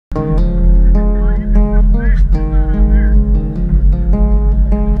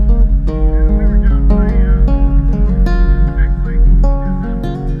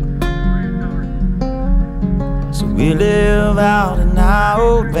live out in our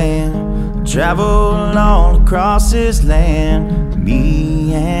old van, travel all across this land,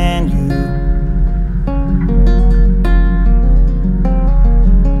 me and you.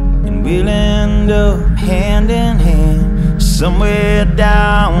 And we'll end up hand in hand, somewhere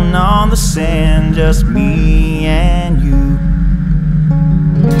down on the sand, just me and you.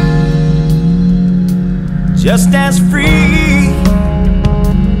 Just as free,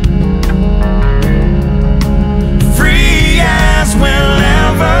 free as we'll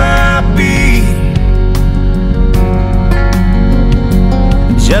ever be.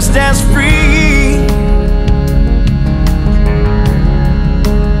 Just as free,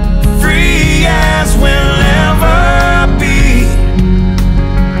 free as we'll ever be.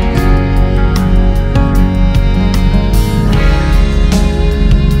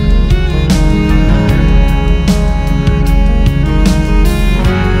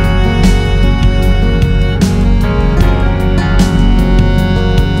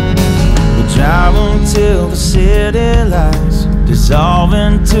 Till the city lights dissolve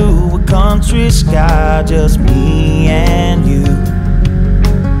into a country sky, just me and you.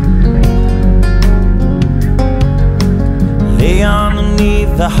 Lay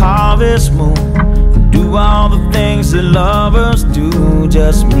underneath the harvest moon and do all the things that lovers do,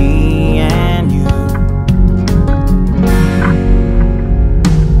 just me and you.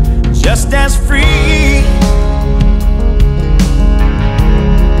 Just as free,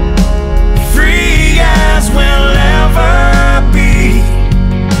 as we'll ever be.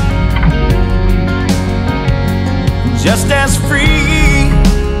 Just as free,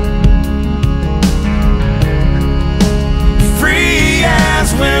 free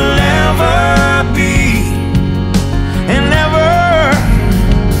as we'll ever be, and ever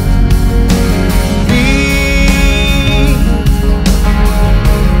be.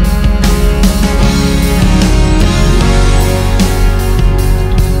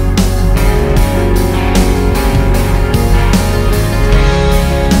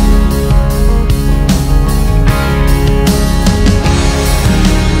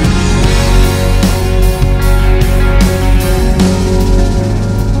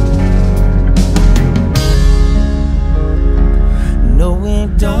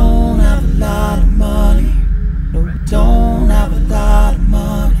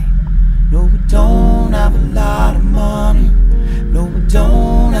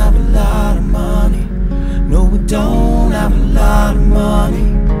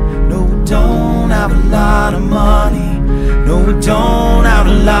 Don't have a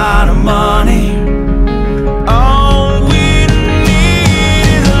lot of money. All we need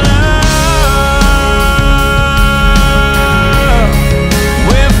is love.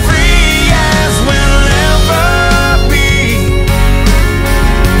 We're free as we'll ever be.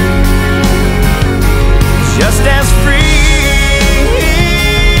 Just as free.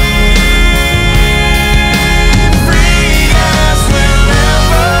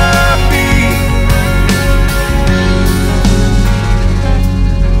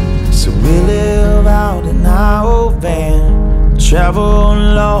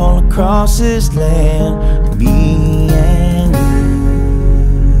 Travel all across this land, me and you.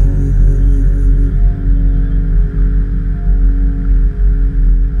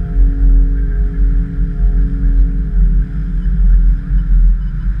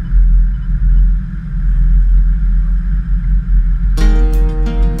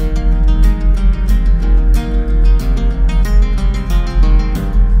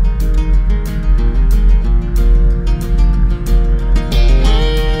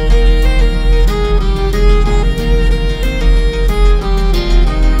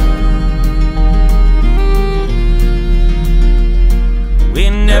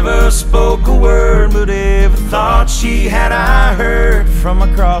 Never spoke a word, but every thought she had I heard from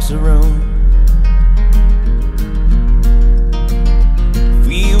across the room. If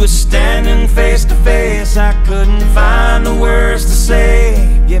we were standing face to face, I couldn't find the words to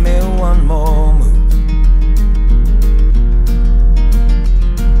say. Give me one more move.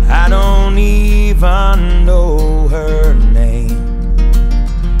 I don't even know her name.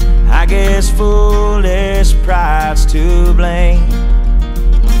 I guess foolish pride's to blame.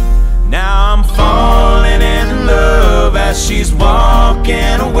 Now I'm falling in love as she's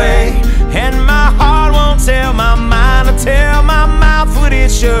walking away, and my heart won't tell my mind or tell my mouth what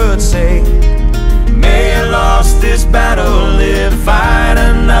it should say. May I lost this battle, live, fight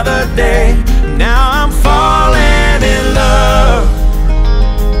another day. Now I'm falling in love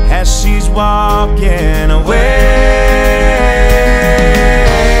as she's walking away.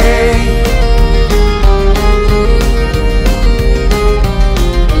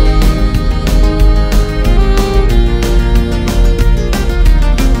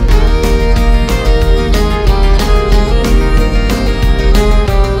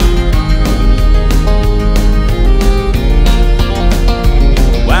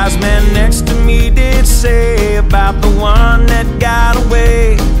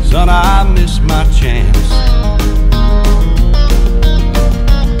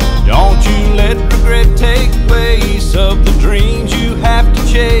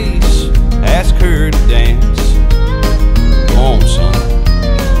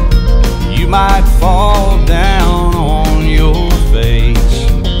 might fall down on your face.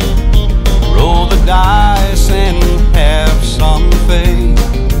 Roll the dice and have some faith.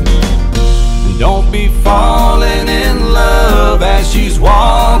 And don't be falling in love as she's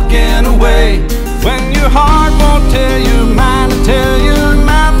walking away, when your heart won't tell your mind to tell your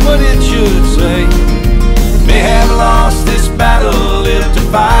mouth what it should say. May have lost this battle, live to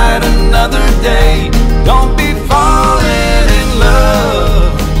fight another day. Don't be falling in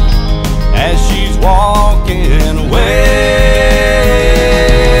love as she's walking away.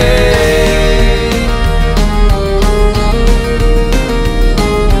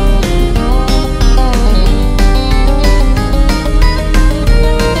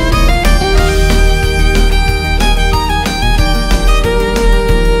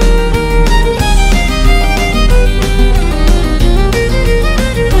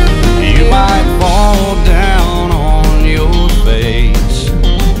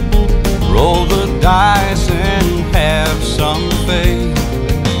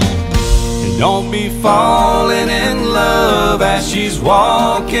 Don't be falling in love as she's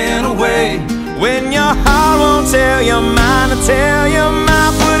walking away, when your heart won't tell your mind to tell your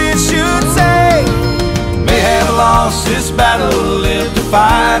mouth what it should say. May have lost this battle, live to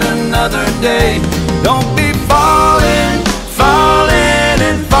fight another day. Don't be falling, falling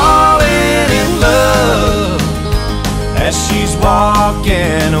and falling in love as she's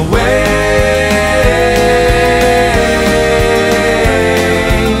walking away.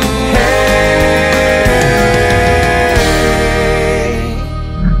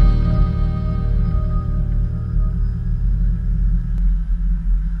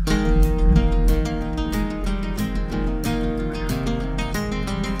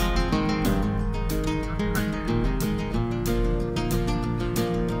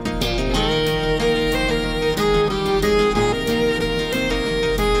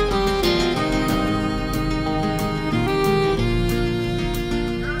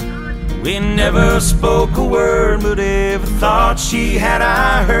 We never spoke a word, but every thought she had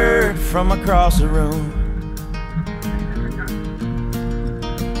I heard from across the room.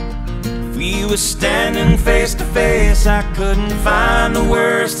 If we were standing face to face, I couldn't find the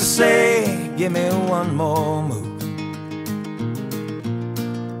words to say. Give me one more move.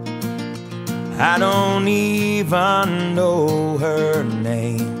 I don't even know her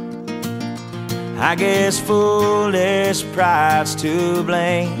name. I guess foolish pride's to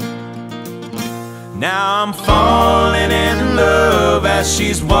blame. Now I'm falling in love as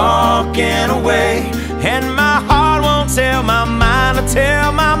she's walking away, and my heart won't tell my mind to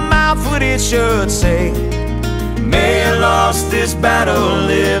tell my mouth what it should say. May have lost this battle,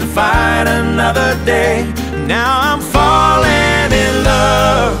 live to fight another day. Now I'm falling in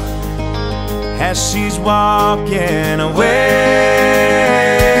love as she's walking away.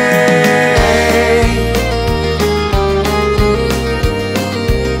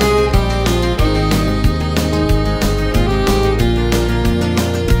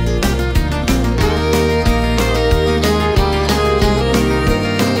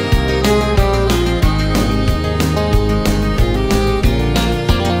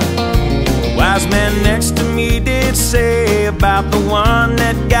 Wise man next to me did say about the one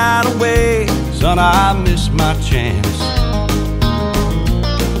that got away, son, I missed my chance.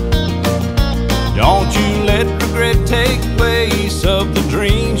 Don't you let regret take place of the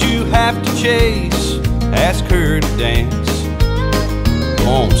dreams you have to chase. Ask her to dance. Come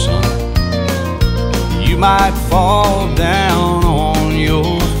on, son. You might fall down on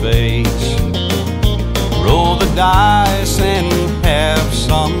your face. Roll the dice and have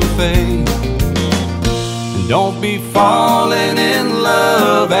some faith. Don't be falling in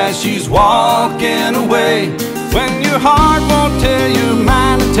love as she's walking away, when your heart won't tell your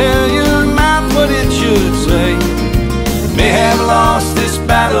mind to tell your mouth what it should say. May have lost this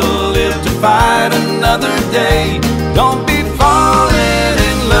battle, live to fight another day. Don't be falling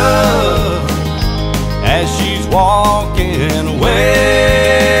in love as she's walking away.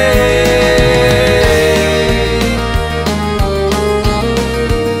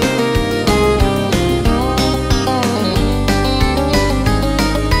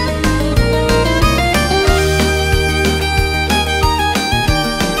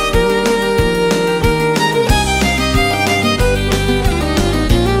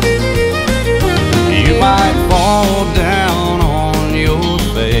 Down on your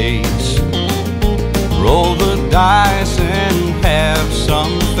face, roll the dice and have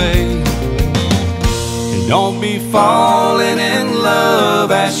some faith. And don't be falling in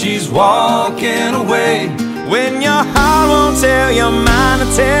love as she's walking away, when your heart won't tell your mind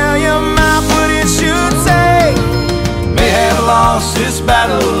to tell your mouth what it should say. May have lost this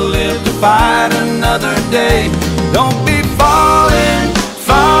battle, live to fight another day. Don't be